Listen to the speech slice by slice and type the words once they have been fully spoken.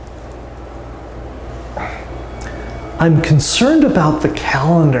I'm concerned about the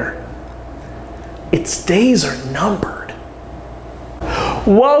calendar. Its days are numbered.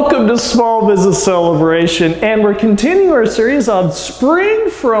 Welcome to Small Business Celebration, and we're continuing our series on Spring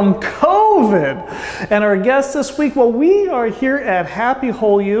from COVID. And our guest this week, well, we are here at Happy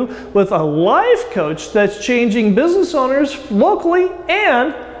Whole You with a life coach that's changing business owners locally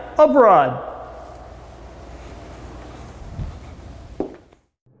and abroad.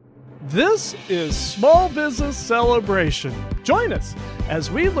 This is Small Business Celebration. Join us as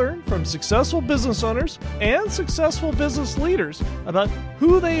we learn from successful business owners and successful business leaders about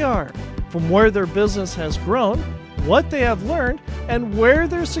who they are, from where their business has grown, what they have learned, and where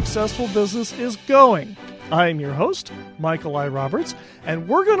their successful business is going. I'm your host, Michael I. Roberts, and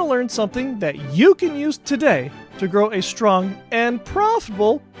we're going to learn something that you can use today to grow a strong and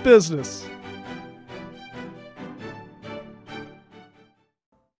profitable business.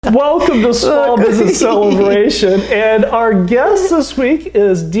 Welcome to Small Business Celebration, and our guest this week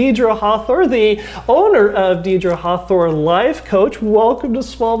is Deidre Hathor, the owner of Deidre Hathor Life Coach. Welcome to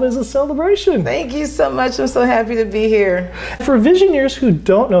Small Business Celebration. Thank you so much. I'm so happy to be here. For visionaries who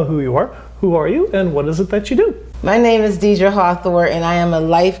don't know who are you, and what is it that you do? My name is Deidre Hathor, and I am a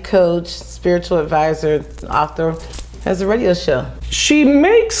life coach, spiritual advisor, author, has a radio show. She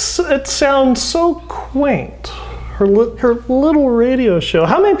makes it sound so quaint. Her little radio show.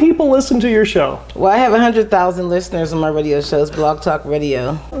 How many people listen to your show? Well, I have 100,000 listeners on my radio shows, Blog Talk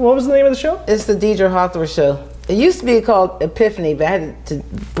Radio. What was the name of the show? It's the Deidre Hathor Show. It used to be called Epiphany, but I had to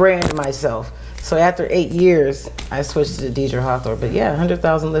brand myself. So after 8 years, I switched to Deidre Hathor. But yeah,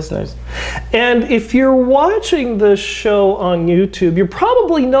 100,000 listeners. And if you're watching this show on YouTube, you're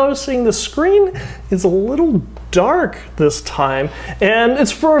probably noticing the screen is a little dark this time. And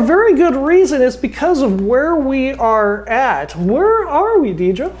it's for a very good reason. It's because of where we are at. Where are we,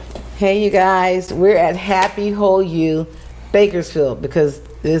 Deidre? Hey, you guys. We're at Happy Whole You, Bakersfield, because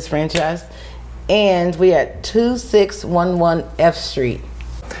it is franchised. And we're at 2611 F Street.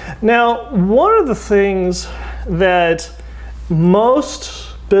 Now, one of the things that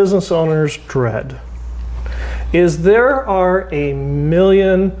most business owners dread is there are a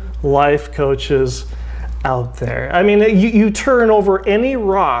million life coaches out there. I mean, you turn over any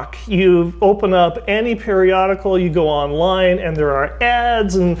rock, you open up any periodical, you go online, and there are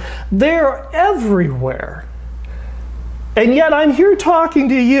ads, and they're everywhere. And yet I'm here talking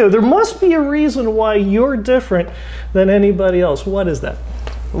to you. There must be a reason why you're different than anybody else. What is that?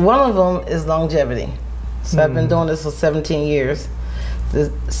 One of them is longevity. So I've been doing this for 17 years.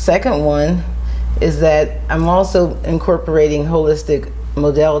 The second one is that I'm also incorporating holistic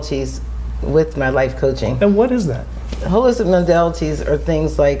modalities with my life coaching. And what is that? Holistic modalities are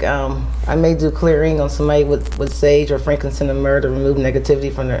things like I may do clearing on somebody with sage or frankincense and myrrh to remove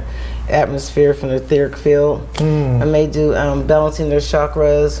negativity from their atmosphere, from their etheric field. I may do balancing their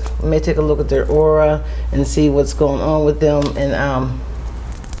chakras. I may take a look at their aura and see what's going on with them, and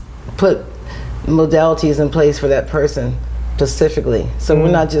put modalities in place for that person specifically. So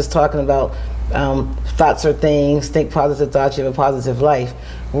we're not just talking about thoughts or things, think positive thoughts, you have a positive life.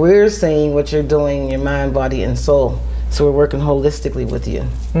 We're saying what you're doing in your mind, body, and soul. So we're working holistically with you.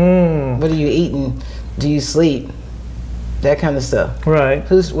 What are you eating? Do you sleep? That kind of stuff. Right.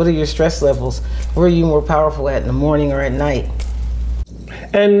 What are your stress levels? Where are you more powerful at, in the morning or at night?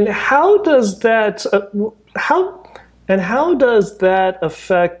 And how does that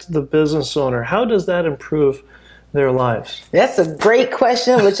affect the business owner? How does that improve their lives? That's a great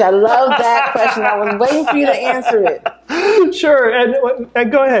question, which I love that question. I was waiting for you to answer it. Sure,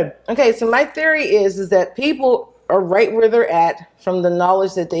 and go ahead. Okay, so my theory is that people are right where they're at from the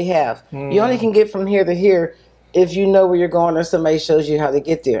knowledge that they have. You only can get from here to here if you know where you're going or somebody shows you how to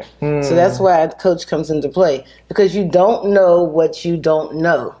get there. So that's why a coach comes into play, because you don't know what you don't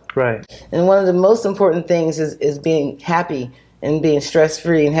know. Right. And one of the most important things is being happy and being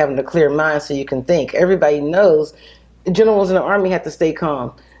stress-free and having a clear mind so you can think. Everybody knows generals in the army have to stay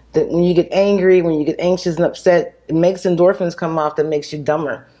calm. That when you get angry, when you get anxious and upset, it makes endorphins come off that makes you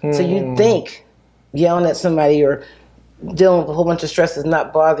dumber. So you think yelling at somebody or dealing with a whole bunch of stress is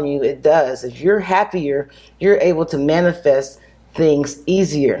not bothering you. It does. If you're happier, you're able to manifest things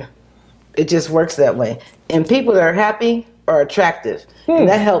easier. It just works that way. And people that are happy are attractive. And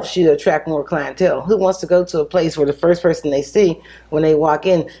that helps you to attract more clientele. Who wants to go to a place where the first person they see when they walk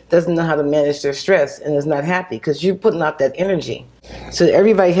in doesn't know how to manage their stress and is not happy? Because you're putting out that energy. So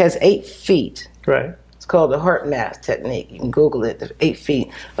everybody has 8 feet. Right. It's called the heart math technique. You can Google it. The 8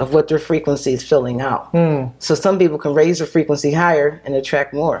 feet of what their frequency is filling out. So some people can raise their frequency higher and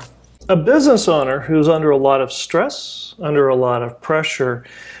attract more. A business owner who's under a lot of stress, under a lot of pressure,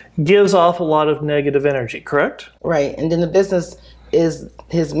 gives off a lot of negative energy, correct? Right. And then the business is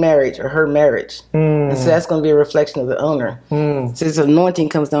his marriage or her marriage. And so that's going to be a reflection of the owner. So this anointing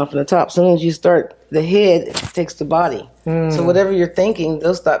comes down from the top. As soon as you start, the head takes the body. So whatever you're thinking,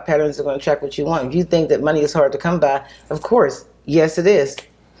 those thought patterns are going to attract what you want. If you think that money is hard to come by, of course, yes, it is.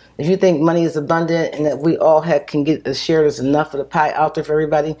 If you think money is abundant and that we all can get a share, there's enough of the pie out there for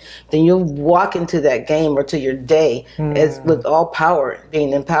everybody, then you'll walk into that game or to your day as with all power,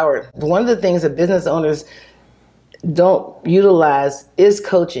 being empowered. But one of the things that business owners don't utilize is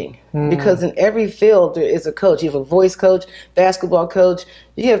coaching, because in every field there is a coach. You have a voice coach, basketball coach,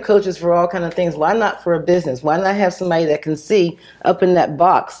 you have coaches for all kind of things. Why not for a business? Why not have somebody that can see up in that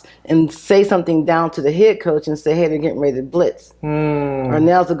box and say something down to the head coach and say, hey, they're getting ready to blitz, or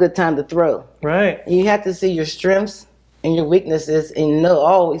now's a good time to throw. Right. You have to see your strengths and your weaknesses, and know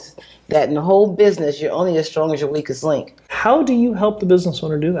always that in the whole business you're only as strong as your weakest link. How do you help the business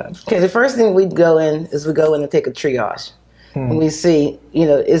owner do that? Okay, the first thing we go in and take a triage. And we see,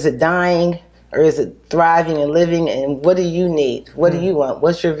 is it dying or is it thriving and living, and what do you need? What do you want?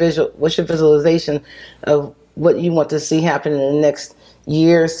 What's your visualization of what you want to see happen in the next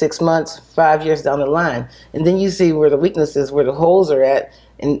year, 6 months, 5 years down the line? And then you see where the weaknesses, where the holes are at,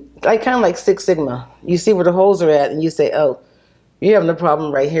 and kind of like Six Sigma. You see where the holes are at and you say, oh, you're having a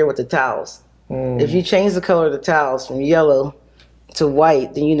problem right here with the towels. If you change the color of the towels from yellow to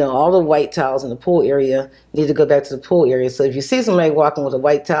white, then all the white towels in the pool area need to go back to the pool area. So if you see somebody walking with a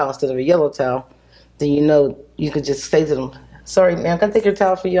white towel instead of a yellow towel, then you could just say to them, sorry, ma'am, can I take your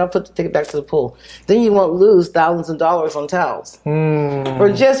towel for you? Take it back to the pool. Then you won't lose thousands of dollars on towels.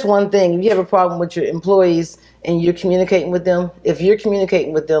 For just one thing, if you have a problem with your employees and you're communicating with them, if you're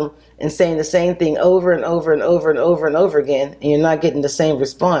communicating with them and saying the same thing over and over and over and over and over again, and you're not getting the same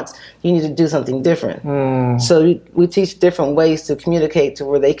response, you need to do something different. So we teach different ways to communicate to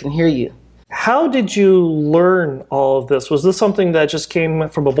where they can hear you. How did you learn all of this? Was this something that just came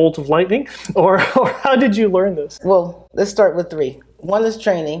from a bolt of lightning? Or how did you learn this? Well, let's start with 3. 1 is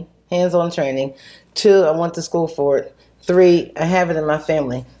training, hands-on training. 2, I went to school for it. 3, I have it in my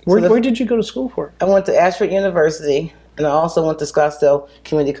family. Where did you go to school for? I went to Ashford University, and I also went to Scottsdale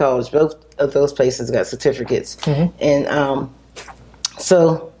Community College. Both of those places got certificates. And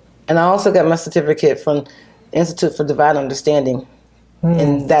and I also got my certificate from Institute for Divine Understanding,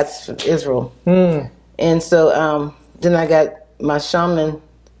 and that's from Israel. And so then I got my shaman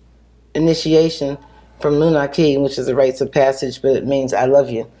initiation from Munaki, which is the rites of passage, but it means I love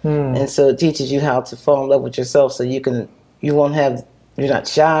you. And so it teaches you how to fall in love with yourself, so you're not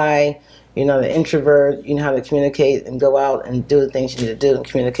shy, you're not an introvert, you know how to communicate and go out and do the things you need to do and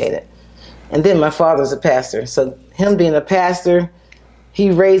communicate it. And then my father's a pastor, so him being a pastor, he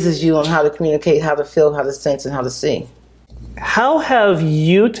raises you on how to communicate, how to feel, how to sense, and how to see. How have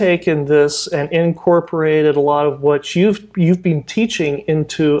you taken this and incorporated a lot of what you've been teaching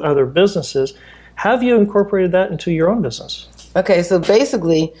into other businesses? Have you incorporated that into your own business? Okay, so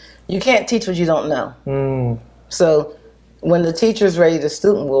basically, you can't teach what you don't know. So when the teacher's ready, the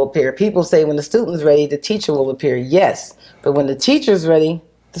student will appear. People say when the student's ready, the teacher will appear. Yes, but when the teacher's ready,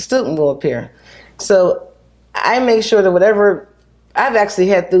 the student will appear. So I make sure that whatever I've actually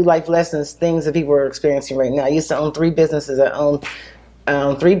had through life lessons, things that people are experiencing right now. I used to own 3 businesses. I owned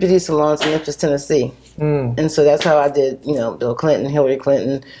 3 beauty salons in Memphis, Tennessee. And so that's how I did, Bill Clinton, Hillary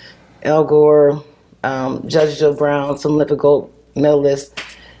Clinton, Al Gore, Judge Joe Brown, some Olympic gold medalists.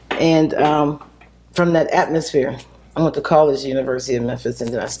 And from that atmosphere, I went to college, University of Memphis,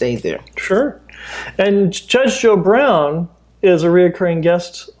 and then I stayed there. Sure. And Judge Joe Brown is a reoccurring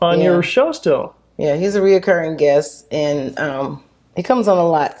guest on your show still. Yeah, he's a reoccurring guest, and he comes on a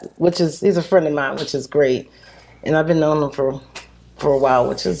lot, he's a friend of mine, which is great. And I've been knowing him for a while,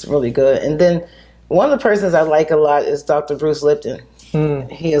 which is really good. And then one of the persons I like a lot is Dr. Bruce Lipton.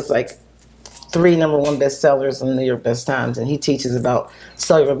 He has 3 #1 bestsellers in the New York Best Times, and he teaches about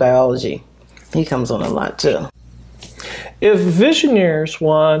cellular biology. He comes on a lot too. If visionaries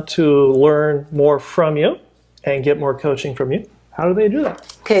want to learn more from you and get more coaching from you, how do they do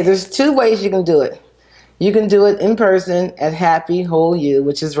that? Okay, there's 2 ways you can do it. You can do it in person at Happy Whole You,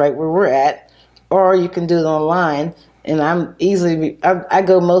 which is right where we're at, or you can do it online. And I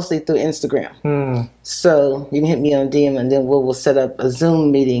go mostly through Instagram. So you can hit me on DM, and then we'll set up a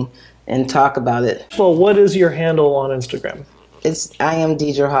Zoom meeting and talk about it. Well, what is your handle on Instagram? I am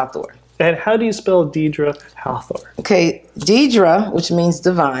Deidre Hawthorne. And how do you spell Deidre Hawthorne? Okay, Deidre, which means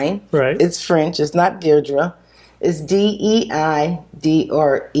divine. Right. It's French. It's not Deirdre. It's Deidre.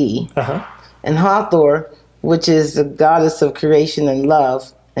 And Hawthorne, which is the goddess of creation and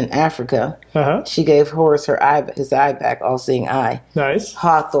love, in Africa. Uh-huh. She gave Horace his eye back, all-seeing eye. Nice.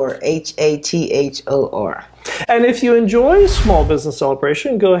 Hathor, Hathor. And if you enjoy Small Business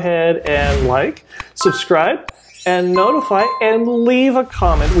Celebration, go ahead and like, subscribe, and notify, and leave a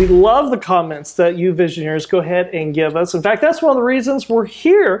comment. We love the comments that you visionaries go ahead and give us. In fact, that's one of the reasons we're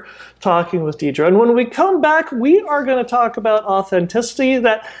here talking with Deidre. And when we come back, we are going to talk about authenticity,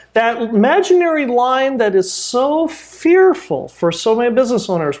 that imaginary line that is so fearful for so many business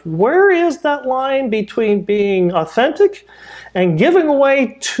owners. Where is that line between being authentic and giving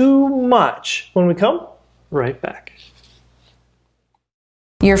away too much? When we come right back.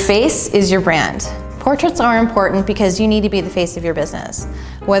 Your face is your brand. Portraits are important because you need to be the face of your business.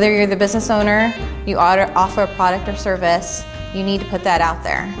 Whether you're the business owner, you offer a product or service, you need to put that out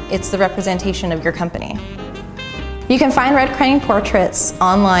there. It's the representation of your company. You can find Red Crane Portraits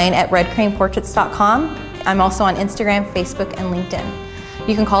online at redcraneportraits.com. I'm also on Instagram, Facebook, and LinkedIn.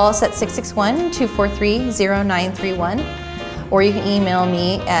 You can call us at 661-243-0931, or you can email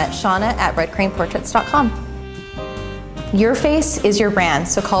me at shauna@redcraneportraits.com. Your face is your brand,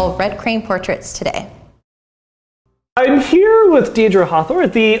 so call Red Crane Portraits today. I'm here with Deidre Hathor,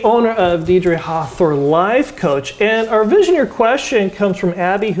 the owner of Deidre Hathor Life Coach, and our visionary question comes from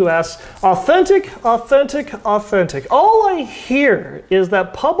Abby, who asks, authentic. All I hear is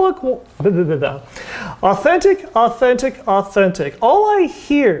that authentic. All I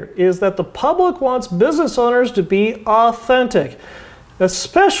hear is that the public wants business owners to be authentic,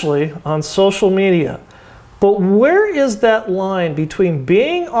 especially on social media. But where is that line between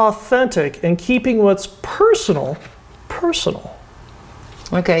being authentic and keeping what's personal?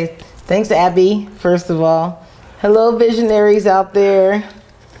 Okay, thanks, Abby, first of all. Hello, visionaries out there.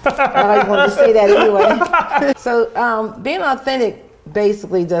 I wanted to say that anyway. So being authentic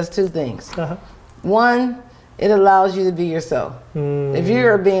basically does two things. Uh-huh. One, it allows you to be yourself. If you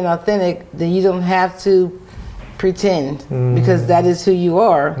are being authentic, then you don't have to pretend because that is who you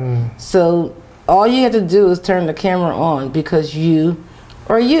are. So all you have to do is turn the camera on because you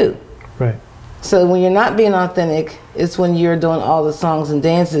are you. Right. So when you're not being authentic, it's when you're doing all the songs and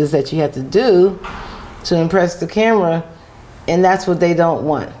dances that you have to do to impress the camera, and that's what they don't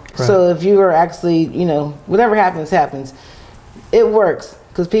want. Right. So if you are actually, whatever happens, it works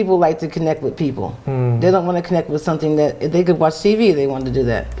because people like to connect with people. They don't want to connect with something that if they could watch TV if they wanted to do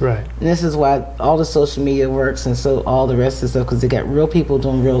that. Right. And this is why all the social media works and so all the rest of stuff, because they got real people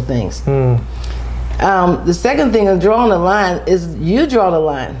doing real things. The second thing of drawing the line is you draw the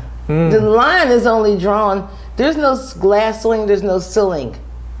line. The line is only drawn, there's no glass ceiling, there's no ceiling,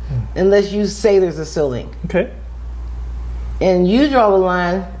 unless you say there's a ceiling. Okay. And you draw the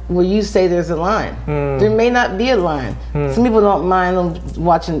line where you say there's a line. There may not be a line. Some people don't mind them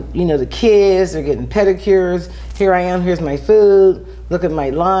watching, the kids, they're getting pedicures. Here I am, here's my food, look at my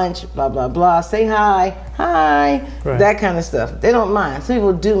lunch, blah, blah, blah. Say hi, right. That kind of stuff. They don't mind. Some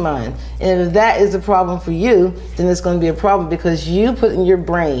people do mind. And if that is a problem for you, then it's going to be a problem because you put in your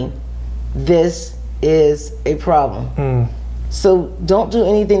brain, this is a problem. So don't do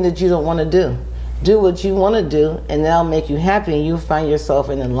anything that you don't want to do. Do what you want to do, and that'll make you happy, and you'll find yourself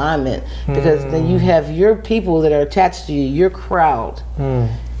in alignment because then you have your people that are attached to you, your crowd.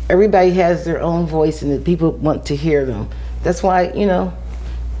 Everybody has their own voice, and the people want to hear them. That's why, I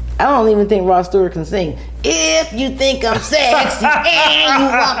don't even think Rod Stewart can sing. If you think I'm sexy and you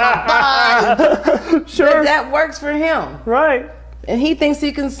want my body. Sure. But that works for him. Right. And he thinks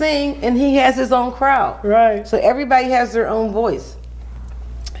he can sing, and he has his own crowd. Right. So everybody has their own voice.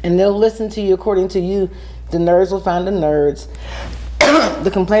 And they'll listen to you according to you. The nerds will find the nerds.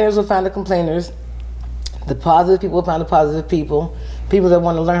 The complainers will find the complainers. The positive people will find the positive people. People that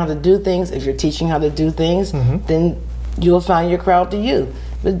want to learn how to do things. If you're teaching how to do things, then you'll find your crowd to you.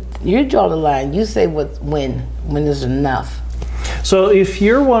 But you draw the line. You say when there's enough. So if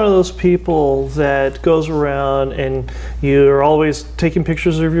you're one of those people that goes around and you're always taking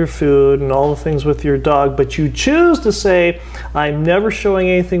pictures of your food and all the things with your dog, but you choose to say, I'm never showing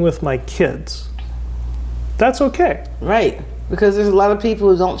anything with my kids, that's okay. Right. Because there's a lot of people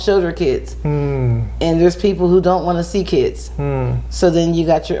who don't show their kids. And there's people who don't want to see kids. So then you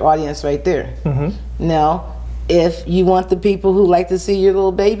got your audience right there. Now, if you want the people who like to see your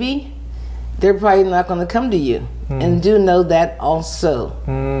little baby, they're probably not going to come to you. And do know that also.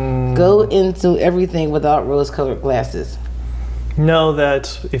 Go into everything without rose-colored glasses. Know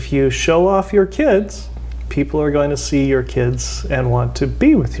that if you show off your kids, people are going to see your kids and want to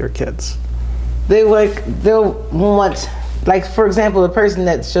be with your kids. They'll want, like for example, a person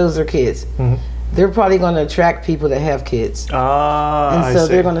that shows their kids. They're probably going to attract people that have kids. And so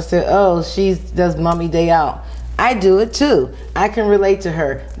they're going to say, oh, she does mommy day out. I do it too. I can relate to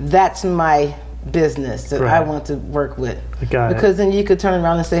her. That's my business that I want to work with. Because then you could turn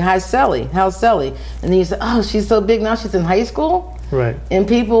around and say, hi, Sally. How's Sally? And then you say, oh, she's so big now. She's in high school. Right. And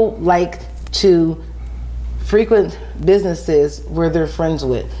people like to frequent businesses where they're friends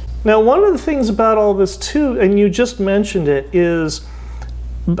with. Now, one of the things about all this too, and you just mentioned it, is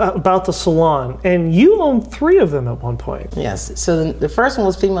about the salon. And you owned 3 of them at one point. Yes. So the first one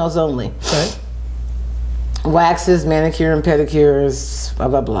was females only. Right. Waxes, manicure and pedicures, blah,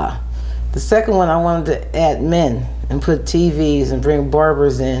 blah, blah. The second one, I wanted to add men and put TVs and bring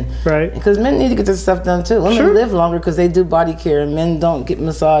barbers in. Right. Because men need to get this stuff done too. Women live longer because they do body care, and men don't get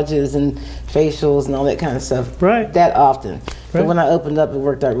massages and facials and all that kind of stuff that often. Right. But when I opened up, it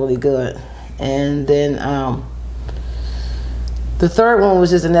worked out really good. And then the third one was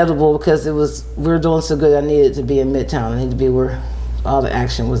just inevitable because we were doing so good. I needed to be in Midtown. I needed to be where all the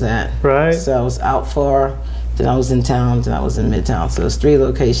action was at. Right. So I was out far. Then I was in town, then I was in Midtown. So it was 3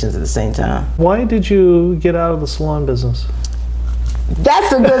 locations at the same time. Why did you get out of the salon business?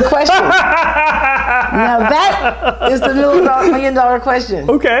 That's a good question. Now that is the $1 million question.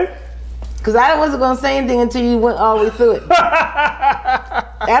 Okay. Because I wasn't going to say anything until you went all the way through it.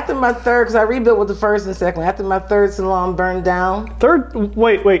 After my third, because I rebuilt with the first and second. After my third salon burned down.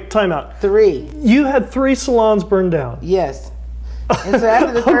 Wait, time out. 3. You had 3 salons burned down? Yes. And so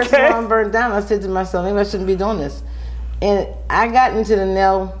after the first salon burned down, I said to myself, maybe I shouldn't be doing this. And I got into the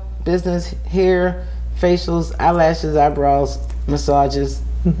nail business, hair, facials, eyelashes, eyebrows, massages,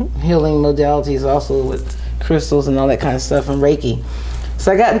 healing modalities, also with crystals and all that kind of stuff, and Reiki.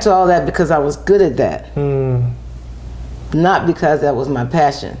 So I got into all that because I was good at that. Not because that was my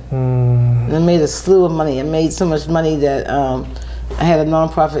passion. And I made a slew of money. I made so much money that I had a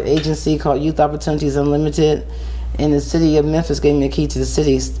nonprofit agency called Youth Opportunities Unlimited. And the city of Memphis gave me a key to the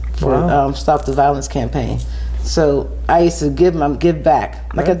city for Stop the Violence campaign. So I used to give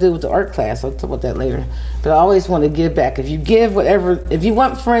back, like I did with the art class. I'll talk about that later. But I always want to give back. If you give if you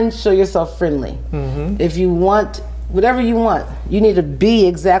want friends, show yourself friendly. If you want whatever you want, you need to be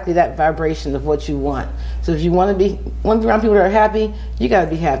exactly that vibration of what you want. So if you want to be around people that are happy, you got to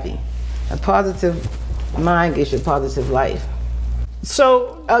be happy. A positive mind gives you a positive life.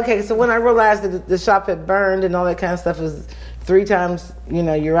 So when I realized that the shop had burned and all that kind of stuff is 3 times,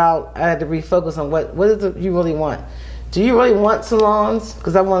 you're out, I had to refocus on what is it you really want. Do you really want salons?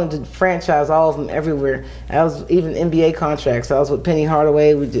 Because I wanted to franchise all of them everywhere. I was even NBA contracts. I was with Penny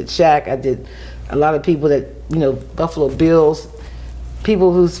Hardaway. We did Shaq. I did a lot of people that, Buffalo Bills,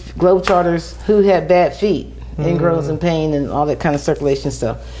 people who's Globetrotters who had bad feet, ingrowns and pain and all that kind of circulation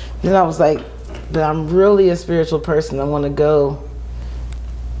stuff. Then I was like, but I'm really a spiritual person. I want to go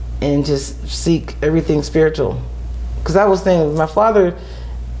and just seek everything spiritual. Because I was thinking, my father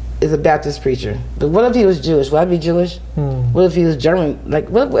is a Baptist preacher, but what if he was Jewish? Would I be Jewish? What if he was German? Like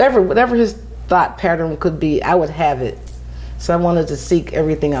whatever his thought pattern could be, I would have it. So I wanted to seek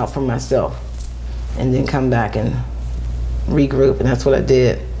everything out for myself and then come back and regroup, and that's what I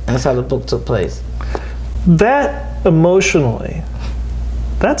did. And that's how the book took place. That emotionally,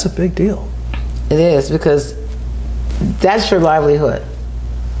 that's a big deal. It is, because that's your livelihood.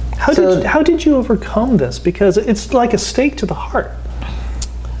 How did you overcome this? Because it's like a stake to the heart.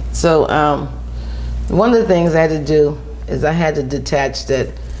 So one of the things I had to do is I had to detach that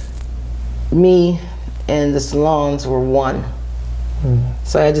me and the salons were one.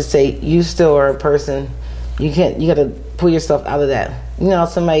 So I had to say, you still are a person. You got to pull yourself out of that.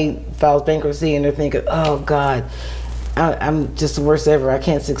 Somebody files bankruptcy and they're thinking, oh God, I'm just the worst ever. I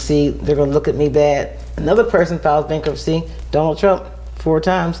can't succeed. They're going to look at me bad. Another person files bankruptcy, Donald Trump, 4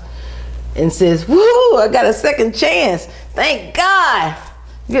 times, and says, woo, I got a second chance. Thank God.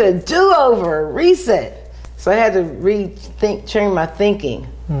 You get a do-over, a reset. So I had to change my thinking,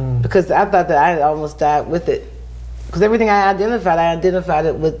 because I thought that I had almost died with it. Because everything I identified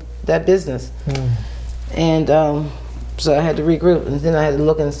it with that business. And so I had to regroup, and then I had to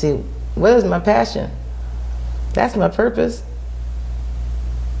look and see, what is my passion? That's my purpose.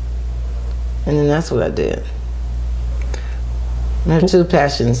 And then that's what I did. I have 2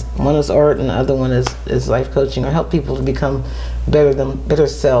 passions. One is art, and the other one is life coaching, or help people to become better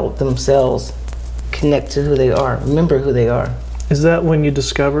themselves, connect to who they are, remember who they are. Is that when you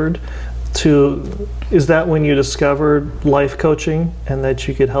discovered life coaching, and that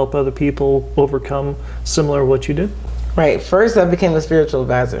you could help other people overcome similar what you did? Right. First, I became a spiritual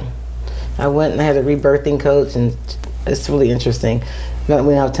advisor. I went and I had a rebirthing coach, and it's really interesting. But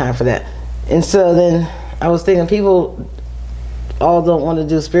we don't have time for that. And so then I was thinking, people all don't want to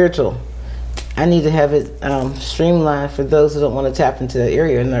do spiritual. I need to have it streamlined for those who don't want to tap into that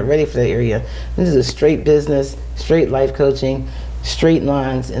area and not ready for that area. This is a straight business, straight life coaching, straight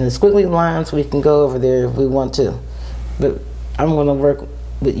lines, and the squiggly lines we can go over there if we want to. But I'm going to work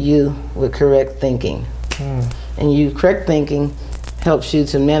with you with correct thinking. And correct thinking helps you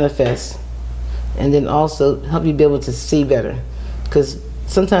to manifest, and then also help you be able to see better. Because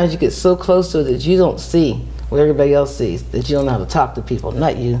sometimes you get so close to it that you don't see what everybody else sees, that you don't know how to talk to people,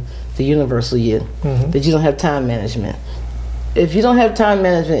 not you, the universal you, that you don't have time management. If you don't have time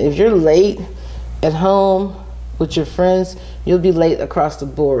management, if you're late at home with your friends, you'll be late across the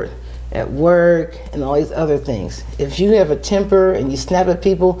board at work and all these other things. If you have a temper and you snap at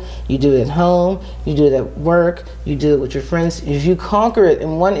people, you do it at home, you do it at work, you do it with your friends. If you conquer it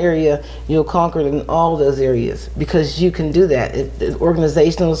in one area, you'll conquer it in all those areas, because you can do that.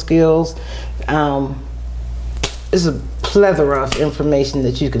 Organizational skills, there's a plethora of information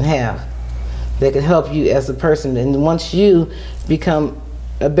that you can have that can help you as a person. And once you become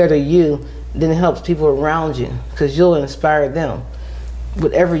a better you, then it helps people around you, because you'll inspire them,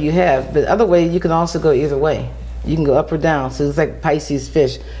 whatever you have. But other way, you can also go either way. You can go up or down. So it's like Pisces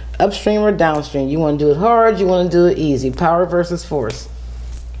fish, upstream or downstream. You want to do it hard, you want to do it easy. Power versus force.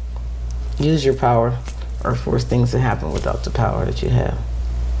 Use your power or force things to happen without the power that you have.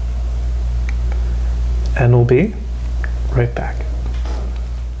 And we'll be right back.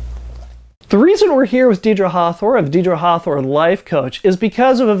 The reason we're here with Deidre Hawthorne of Deidre Hawthorne Life Coach is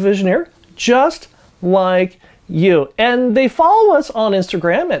because of a visionary just like you. And they follow us on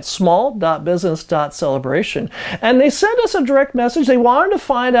Instagram at small.business.celebration. And they sent us a direct message. They wanted to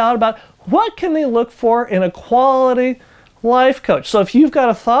find out about what can they look for in a quality life coach. So if you've got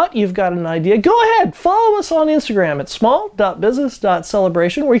a thought, you've got an idea, go ahead, follow us on Instagram at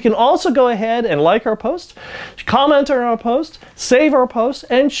small.business.celebration, where you can also go ahead and like our post, comment on our post, save our post,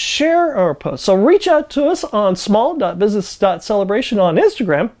 and share our post. So reach out to us on small.business.celebration on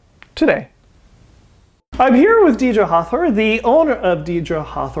Instagram today. I'm here with Deidre Hawthorne, the owner of Deidre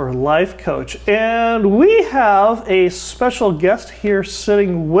Hawthorne Life Coach, and we have a special guest here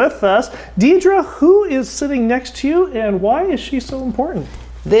sitting with us. Deidre, who is sitting next to you, and why is she so important?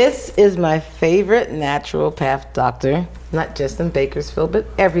 This is my favorite naturopath doctor, not just in Bakersfield, but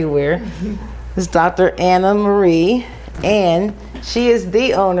everywhere. It's Dr. Anna Marie, and she is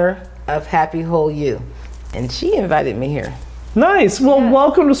the owner of Happy Whole You, and she invited me here. Nice. Well,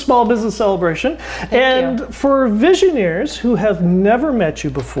 welcome to Small Business Celebration. Thank you. For visionaries who have never met you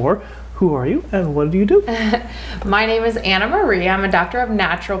before, who are you and what do you do? My name is Anna Marie. I'm a doctor of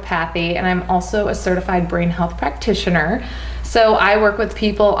naturopathy, and I'm also a certified brain health practitioner. So I work with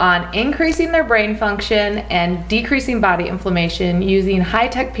people on increasing their brain function and decreasing body inflammation using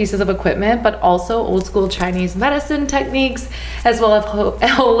high-tech pieces of equipment, but also old school Chinese medicine techniques, as well as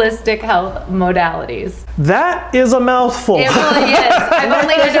holistic health modalities. That is a mouthful. It really is. I've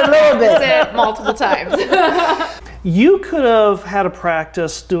only had to practice it multiple times. You could have had a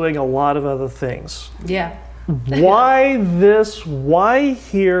practice doing a lot of other things. Yeah. Why this? Why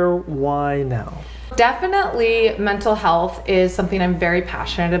here? Why now? Definitely mental health is something I'm very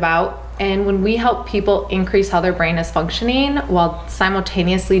passionate about. And when we help people increase how their brain is functioning while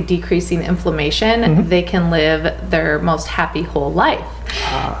simultaneously decreasing inflammation, they can live their most happy whole life.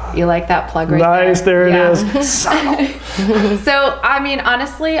 You like that plug right there? Nice, there it is. So, I mean,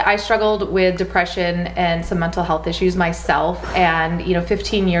 honestly, I struggled with depression and some mental health issues myself. And,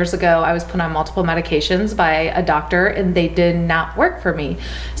 15 years ago, I was put on multiple medications by a doctor and they did not work for me.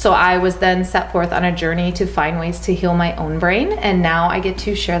 So I was then set forth on a journey to find ways to heal my own brain. And now I get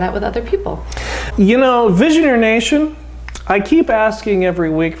to share that with other people. Visionary Nation, I keep asking every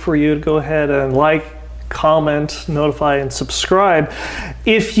week for you to go ahead and like, comment, notify, and subscribe.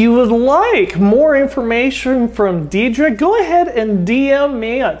 If you would like more information from Deidre, go ahead and DM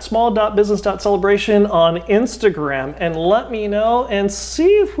me at small.business.celebration on Instagram and let me know and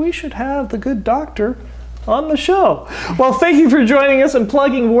see if we should have the good doctor on the show. Well, thank you for joining us and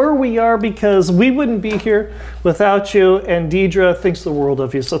plugging where we are, because we wouldn't be here without you, and Deidre thinks the world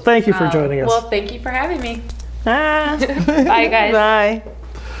of you. So thank you for joining us. Well, thank you for having me. Bye, guys. Bye.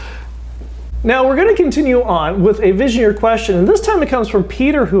 Now we're going to continue on with a visionary question, and this time it comes from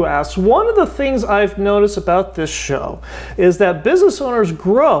Peter, who asks, one of the things I've noticed about this show is that business owners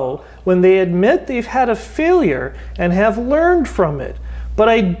grow when they admit they've had a failure and have learned from it. But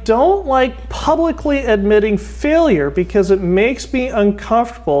I don't like publicly admitting failure because it makes me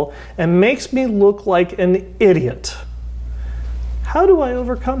uncomfortable and makes me look like an idiot. How do I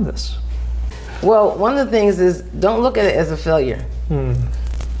overcome this? Well, one of the things is, don't look at it as a failure.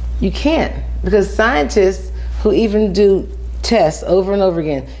 You can't, because scientists who even do tests over and over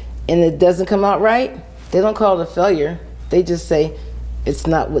again, and it doesn't come out right, they don't call it a failure. They just say, it's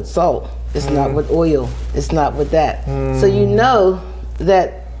not with salt, it's not with oil, it's not with that. So you know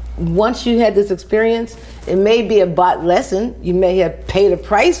that once you had this experience, it may be a bought lesson, you may have paid a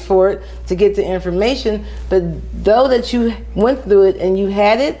price for it to get the information, but though that you went through it and you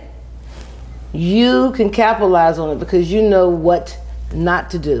had it, you can capitalize on it because you know what not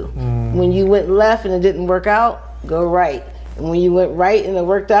to do. When you went left and it didn't work out, go right. And when you went right and it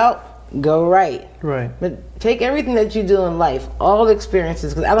worked out, go right. Right. But take everything that you do in life, all the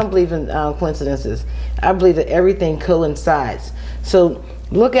experiences, because I don't believe in coincidences. I believe that everything coincides. So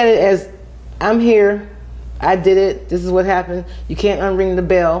look at it as, I'm here, I did it, this is what happened. You can't unring the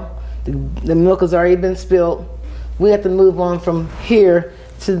bell. The milk has already been spilled. We have to move on from here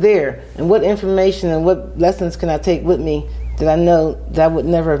to there. And what information and what lessons can I take with me that I know that I would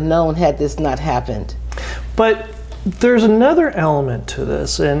never have known had this not happened? But there's another element to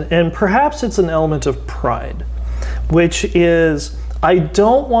this, and perhaps it's an element of pride, which is I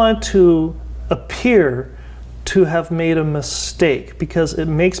don't want to appear to have made a mistake because it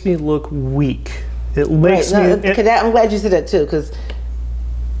makes me look weak. It makes me. I'm glad you said that too, because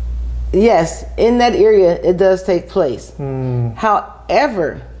yes, in that area it does take place.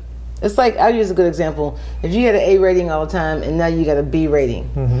 However, it's like, I'll use a good example. If you had an A rating all the time and now you got a B rating,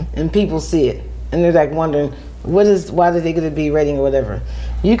 and people see it and they're like wondering, why did they get a B rating or whatever?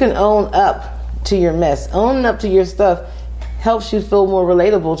 You can own up to your mess. Owning up to your stuff helps you feel more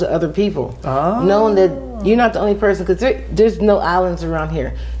relatable to other people. Knowing that you're not the only person, because there's no islands around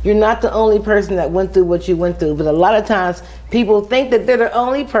here. You're not the only person that went through what you went through. But a lot of times people think that they're the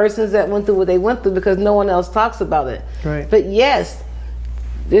only persons that went through what they went through because no one else talks about it. Right. But yes,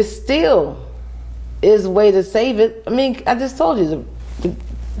 there still is a way to save it. I mean, I just told you,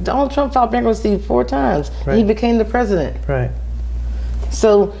 Donald Trump filed bankruptcy 4 times. Right. He became the president. Right.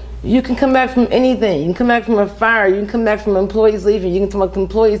 So you can come back from anything. You can come back from a fire. You can come back from employees leaving. You can come back from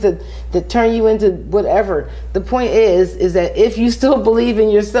employees that turn you into whatever. The point is that if you still believe in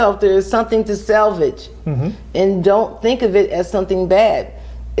yourself, there is something to salvage. And don't think of it as something bad.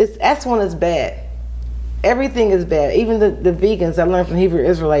 That's when it's bad. Everything is bad. Even the vegans I learned from Hebrew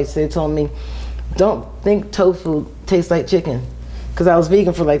Israelites, they told me, don't think tofu tastes like chicken. Because I was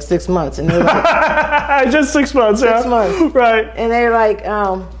vegan for like 6 months, and they're like, just 6 months, 6 months, right? And they're like,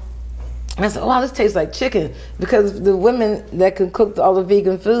 I said, wow, this tastes like chicken, because the women that can cook all the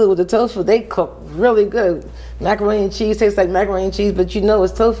vegan food with the tofu, they cook really good. Macaroni and cheese tastes like macaroni and cheese, but you know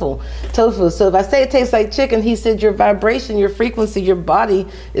it's tofu. So if I say it tastes like chicken, he said your vibration, your frequency, your body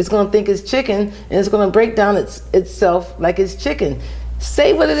is going to think it's chicken, and it's going to break down itself like it's chicken.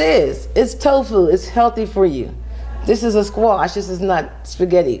 Say what it is. It's tofu. It's healthy for you. This is a squash, this is not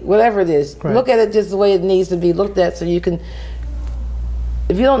spaghetti, whatever it is. Right. Look at it just the way it needs to be looked at, so you can,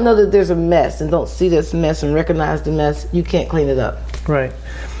 if you don't know that there's a mess and don't see this mess and recognize the mess, you can't clean it up. Right.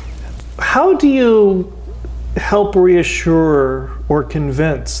 How do you help reassure or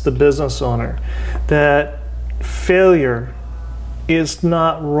convince the business owner that failure is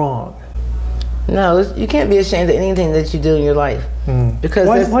not wrong? No, you can't be ashamed of anything that you do in your life. Because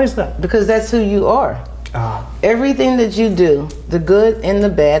why is that? Because that's who you are. Everything that you do, the good and the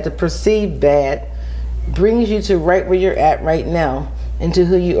bad, the perceived bad, brings you to right where you're at right now and to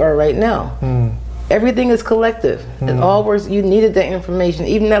who you are right now. Everything is collective. It all works. You needed that information.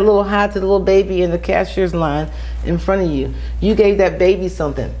 Even that little hi to the little baby in the cashier's line in front of you. You gave that baby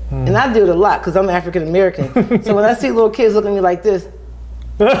something. And I do it a lot because I'm African American. So when I see little kids looking at me like this,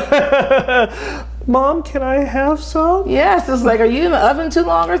 Mom, can I have some? Yes, it's like, are you in the oven too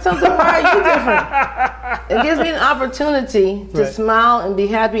long or something? Why are you different? It gives me an opportunity to smile and be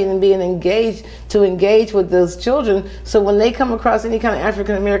happy and be engaged with those children. So when they come across any kind of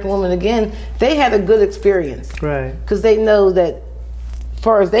African American woman again, they had a good experience. Right. Because they know that, as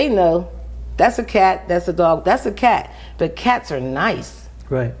far as they know, that's a cat, that's a dog, that's a cat. But cats are nice.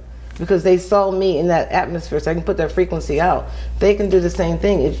 Right. Because they saw me in that atmosphere, so I can put that frequency out. They can do the same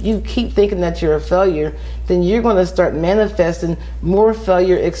thing. If you keep thinking that you're a failure, then you're going to start manifesting more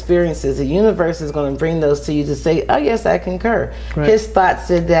failure experiences. The universe is going to bring those to you to say, oh yes, I concur. Right. His thoughts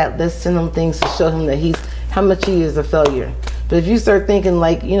said that. Let's send him things to show him that how much he is a failure. But if you start thinking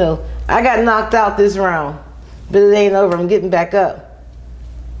like, I got knocked out this round, but it ain't over, I'm getting back up.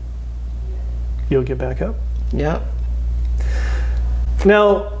 You'll get back up? Yep.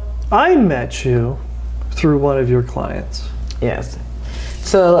 Now, I met you through one of your clients. Yes.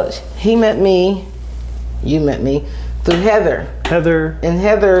 So he met me, you met me, Through Heather. Heather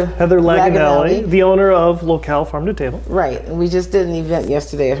Heather Laganelli, the owner of Locale Farm to Table. Right. And we just did an event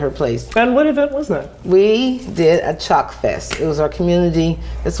yesterday at her place. And what event was that? We did a chalk fest. It was our community.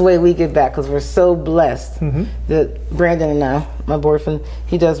 That's the way we give back because we're so blessed that Brandon and I, my boyfriend,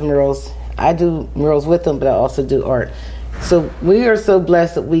 he does murals. I do murals with him, but I also do art. So we are so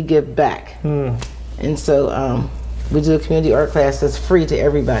blessed that we give back. And so we do a community art class that's free to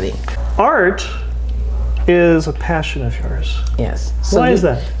everybody. Art is a passion of yours. Yes. So Why is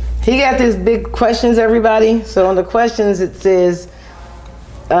that? He got these big questions, everybody. So on the questions it says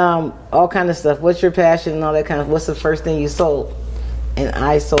all kind of stuff. What's your passion and all that kind of. What's the first thing you sold? And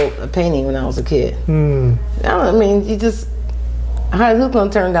I sold a painting when I was a kid. I mean, you just who's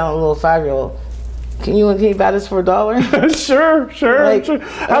gonna turn down a little 5-year-old? Can you buy this for $1? Sure. Like,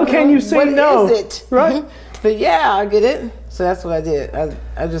 How can you say no? What is it? Right. But yeah, I get it. So that's what I did.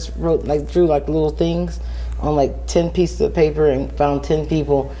 I just drew little things on 10 pieces of paper and found 10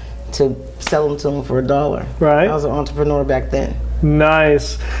 people to sell them to them for $1. Right. I was an entrepreneur back then.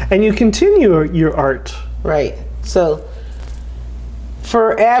 Nice. And you continue your art. Right. So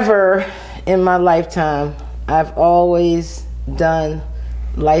forever in my lifetime, I've always done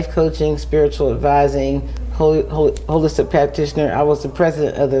life coaching, spiritual advising, holistic practitioner. I was the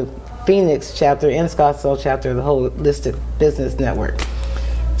president of the Phoenix chapter and Scottsdale chapter of the Holistic Business Network.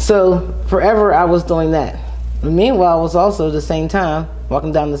 So forever I was doing that. Meanwhile, I was also at the same time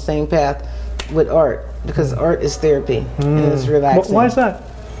walking down the same path with art because art is therapy and it's relaxing. Why is that?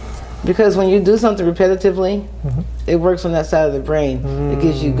 Because when you do something repetitively, it works on that side of the brain. It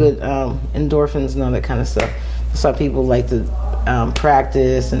gives you good endorphins and all that kind of stuff. That's why people like to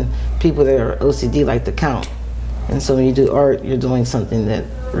practice, and people that are OCD like to count. And so when you do art, you're doing something that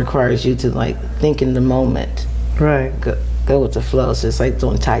requires you to think in the moment. Right. Go with the flow. So it's like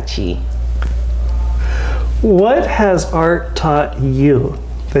doing Tai Chi. What has art taught you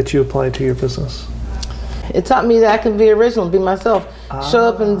that you apply to your business? It taught me that I can be original, be myself, show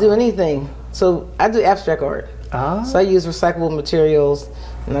up and do anything. So I do abstract art. So I use recyclable materials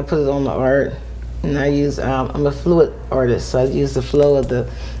and I put it on the art. And I use I'm a fluid artist, so I use the flow of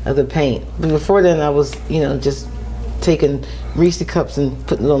the paint. But before then, I was just taking Reese cups and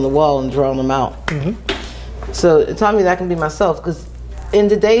putting it on the wall and drawing them out. So it taught me that I can be myself. Because in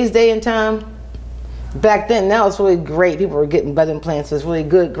today's day and time, back then, now it's really great. People are getting butt implants. So it's really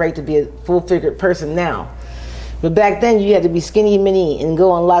great to be a full-figured person now. But back then, you had to be skinny mini and go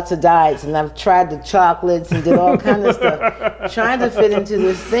on lots of diets. And I've tried the chocolates and did all kinds of stuff, trying to fit into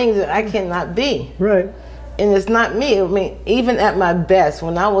this thing that I cannot be. Right. And it's not me. I mean, even at my best,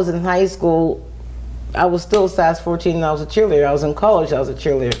 when I was in high school, I was still a size 14 and I was a cheerleader. I was in college, I was a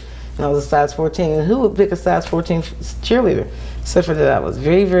cheerleader. And I was a size 14. And who would pick a size 14 cheerleader? Except for that, I was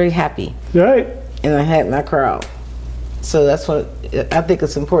very, very happy. Right. And I had my crowd. So that's what I think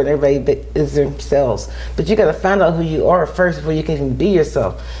it's important. Everybody is themselves, but you got to find out who you are first before you can even be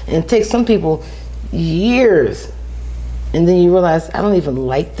yourself. And it takes some people years, and then you realize I don't even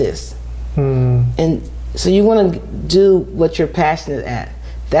like this. And so you want to do what you're passionate at.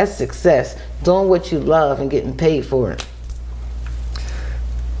 That's success. Doing what you love and getting paid for it.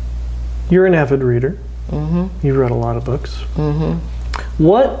 You're an avid reader. You've read a lot of books.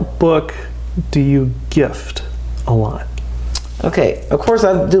 What book do you gift a lot? Okay, of course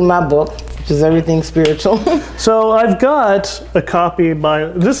I do my book, which is Everything Spiritual. So I've got a copy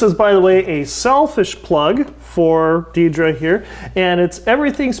this is, by the way, a selfish plug for Deidre here, and it's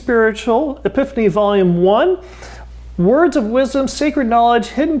Everything Spiritual, Epiphany Volume 1, Words of Wisdom, Sacred Knowledge,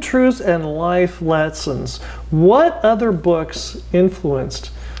 Hidden Truths, and Life Lessons. What other books influenced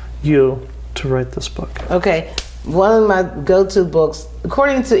you to write this book? Okay, one of my go-to books,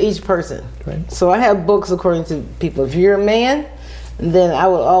 according to each person. Right. So I have books according to people. If you're a man, then I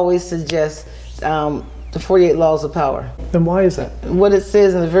would always suggest the 48 Laws of Power. And why is that? What it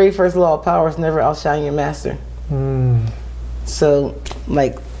says in the very first law of power is never outshine your master. So,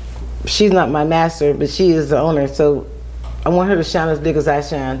 she's not my master, but she is the owner. So I want her to shine as big as I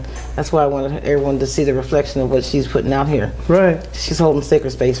shine. That's why I wanted everyone to see the reflection of what she's putting out here. Right. She's holding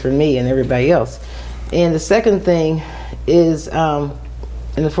sacred space for me and everybody else. And the second thing is,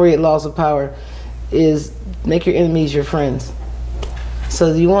 in the 48 Laws of Power, is make your enemies your friends.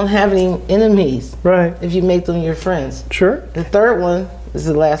 So you won't have any enemies if you make them your friends. Sure. The third one is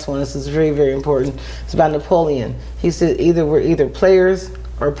the last one. This is very, very important. It's about Napoleon. He said we're either players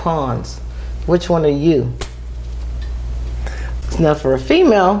or pawns. Which one are you? Now for a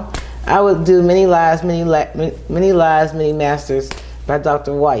female, I would do Many Lies, Many Masters by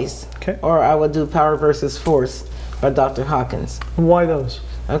Dr. Weiss. Okay. Or I would do Power versus Force by Dr. Hawkins. Why those?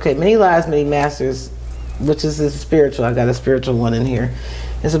 Okay, Many Lies, Many Masters which is spiritual. I got a spiritual one in here.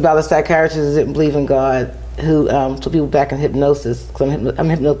 It's about a psychiatrist who didn't believe in God, who took people back in hypnosis, because I'm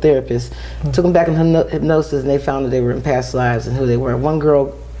a hypnotherapist, took them back in hypnosis, and they found that they were in past lives and who they were. One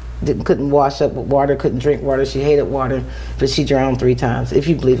girl couldn't wash up with water, couldn't drink water, she hated water, but she drowned 3 times, if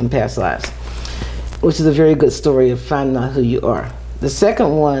you believe in past lives, which is a very good story of finding out who you are. The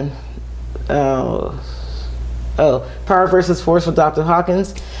second one, Power versus Force with Dr.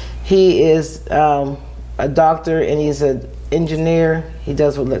 Hawkins. He is a doctor and he's an engineer. He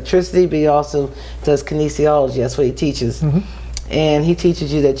does with electricity, but he also does kinesiology. That's what he teaches. And he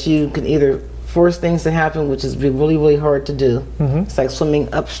teaches you that you can either force things to happen, which is really, really hard to do. It's like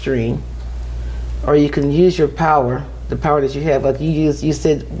swimming upstream. Or you can use your power, the power that you have. Like you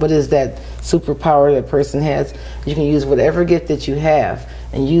said, what is that superpower that person has? You can use whatever gift that you have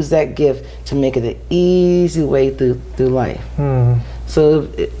and use that gift to make it an easy way through life. So,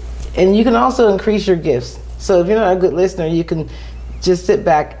 and you can also increase your gifts. So if you're not a good listener, you can just sit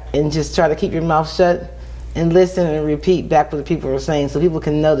back and just try to keep your mouth shut and listen and repeat back what the people are saying, so people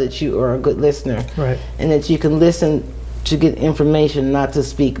can know that you are a good listener, right? And that you can listen to get information, not to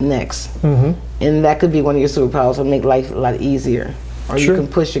speak next. And that could be one of your superpowers, to make life a lot easier. Or you can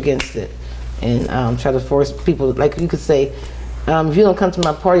push against it and try to force people. Like you could say, if you don't come to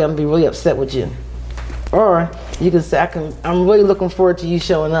my party, I'm gonna be really upset with you. Or you can say, I'm really looking forward to you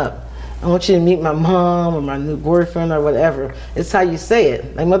showing up. I want you to meet my mom or my new boyfriend or whatever. It's how you say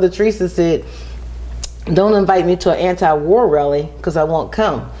it. Like Mother Teresa said, don't invite me to an anti-war rally because I won't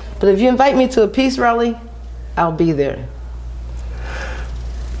come. But if you invite me to a peace rally, I'll be there.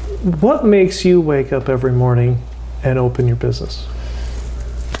 What makes you wake up every morning and open your business?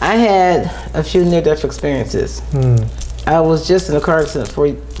 I had a few near-death experiences. I was just in a car accident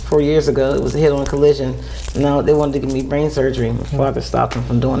 4 years ago. It was a head-on collision. Now they wanted to give me brain surgery. My father stopped them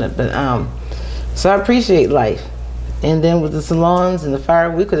from doing it. But so I appreciate life. And then with the salons and the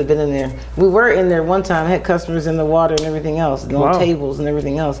fire, we could have been in there. We were in there one time, had customers in the water and everything else, and on tables and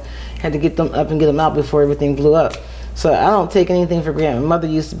everything else. Had to get them up and get them out before everything blew up. So I don't take anything for granted. My mother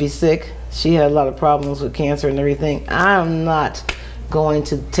used to be sick. She had a lot of problems with cancer and everything. I'm not going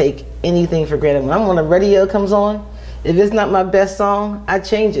to take anything for granted. When I'm on the radio comes on, if it's not my best song, I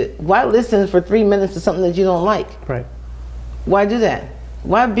change it. Why listen for 3 minutes to something that you don't like? Right. Why do that?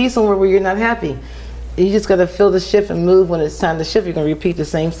 Why be somewhere where you're not happy? You just got to feel the shift and move. When it's time to shift, you're going to repeat the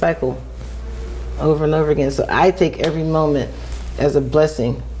same cycle over and over again. So I take every moment as a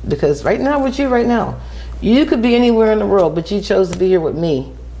blessing, because right now with you right now, you could be anywhere in the world, but you chose to be here with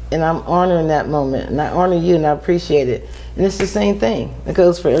me. And I'm honoring that moment, and I honor you, and I appreciate it. And it's the same thing. It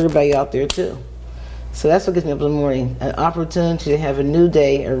goes for everybody out there too. So that's what gets me up in the morning, an opportunity to have a new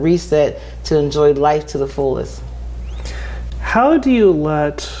day, a reset, to enjoy life to the fullest. How do you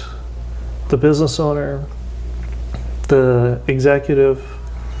let the business owner, the executive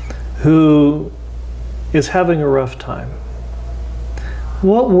who is having a rough time,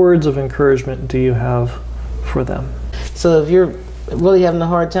 what words of encouragement do you have for them? So if you're really having a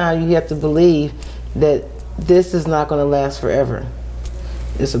hard time, you have to believe that this is not going to last forever.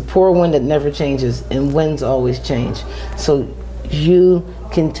 It's a poor wind that never changes, and winds always change. So you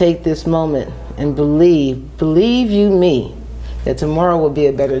can take this moment and believe you me, that tomorrow will be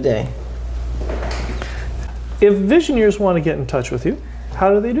a better day. If Visioneers want to get in touch with you,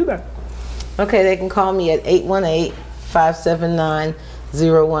 how do they do that? Okay, they can call me at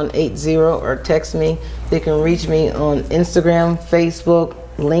 818-579-0180 or text me. They can reach me on Instagram, Facebook,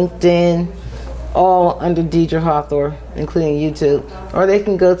 LinkedIn, all under Deidre Hawthorne, including YouTube. Or they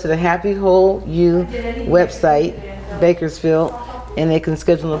can go to the Happy Whole You website, Bakersfield, and they can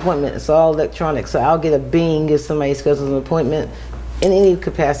schedule an appointment. It's all electronic, so I'll get a bing if somebody schedules an appointment in any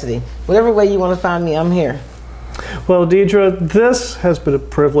capacity. Whatever way you want to find me, I'm here. Well, Deidre, this has been a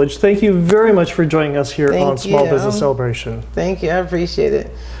privilege. Thank you very much for joining us here on Small Business Celebration. Thank you. I appreciate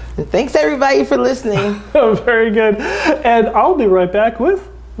it. And thanks, everybody, for listening. Very good. And I'll be right back with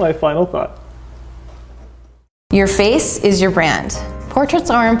my final thought. Your face is your brand. Portraits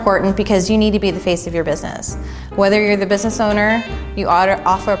are important because you need to be the face of your business. Whether you're the business owner, you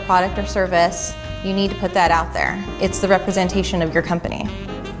offer a product or service, you need to put that out there. It's the representation of your company.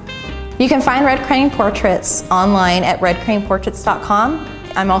 You can find Red Crane Portraits online at redcraneportraits.com.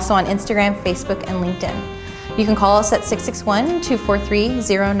 I'm also on Instagram, Facebook, and LinkedIn. You can call us at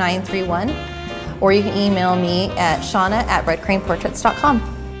 661-243-0931, or you can email me at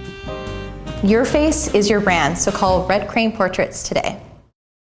shauna@redcraneportraits.com. Your face is your brand, so call Red Crane Portraits today.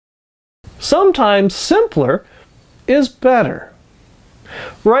 Sometimes simpler is better.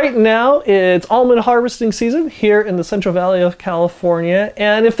 Right now, it's almond harvesting season here in the Central Valley of California.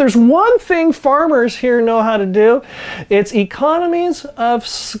 And if there's one thing farmers here know how to do, it's economies of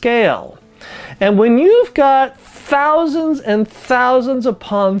scale. And when you've got thousands and thousands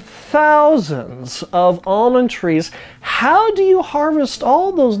upon thousands of almond trees, how do you harvest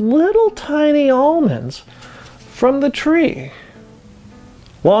all those little tiny almonds from the tree?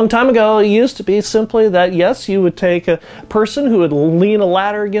 Long time ago, it used to be simply that, yes, you would take a person who would lean a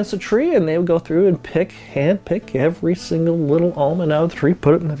ladder against a tree and they would go through and hand pick every single little almond out of the tree,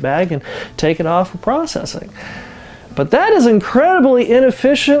 put it in the bag, and take it off for processing. But that is incredibly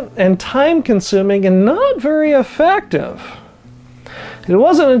inefficient and time-consuming and not very effective. It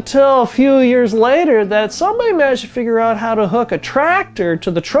wasn't until a few years later that somebody managed to figure out how to hook a tractor to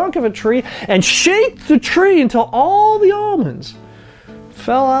the trunk of a tree and shake the tree until all the almonds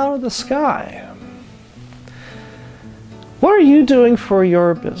fell out of the sky. What are you doing for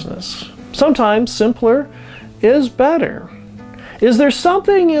your business? Sometimes simpler is better. Is there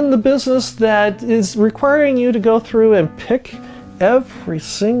something in the business that is requiring you to go through and pick every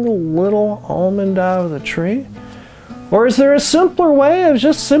single little almond out of the tree? Or is there a simpler way of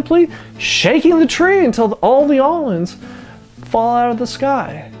just simply shaking the tree until all the almonds fall out of the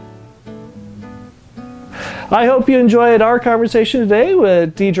sky? I hope you enjoyed our conversation today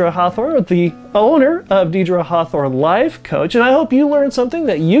with Deidre Hawthorne, the owner of Deidre Hawthorne Life Coach, and I hope you learned something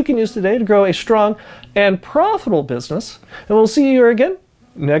that you can use today to grow a strong and profitable business. And we'll see you again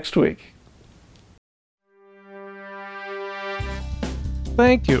next week.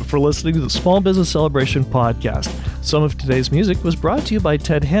 Thank you for listening to the Small Business Celebration podcast. Some of today's music was brought to you by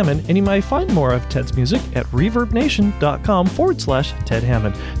Ted Hammond, and you might find more of Ted's music at reverbnation.com/Ted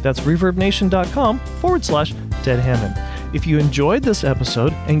Hammond. That's reverbnation.com/Ted Hammond. If you enjoyed this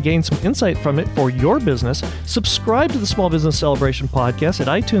episode and gained some insight from it for your business, subscribe to the Small Business Celebration podcast at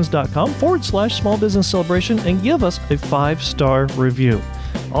itunes.com/Small Business Celebration and give us a 5-star review.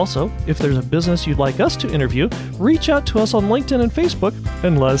 Also, if there's a business you'd like us to interview, reach out to us on LinkedIn and Facebook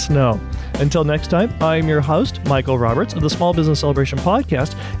and let us know. Until next time, I'm your host, Michael Roberts of the Small Business Celebration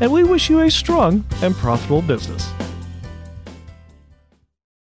podcast, and we wish you a strong and profitable business.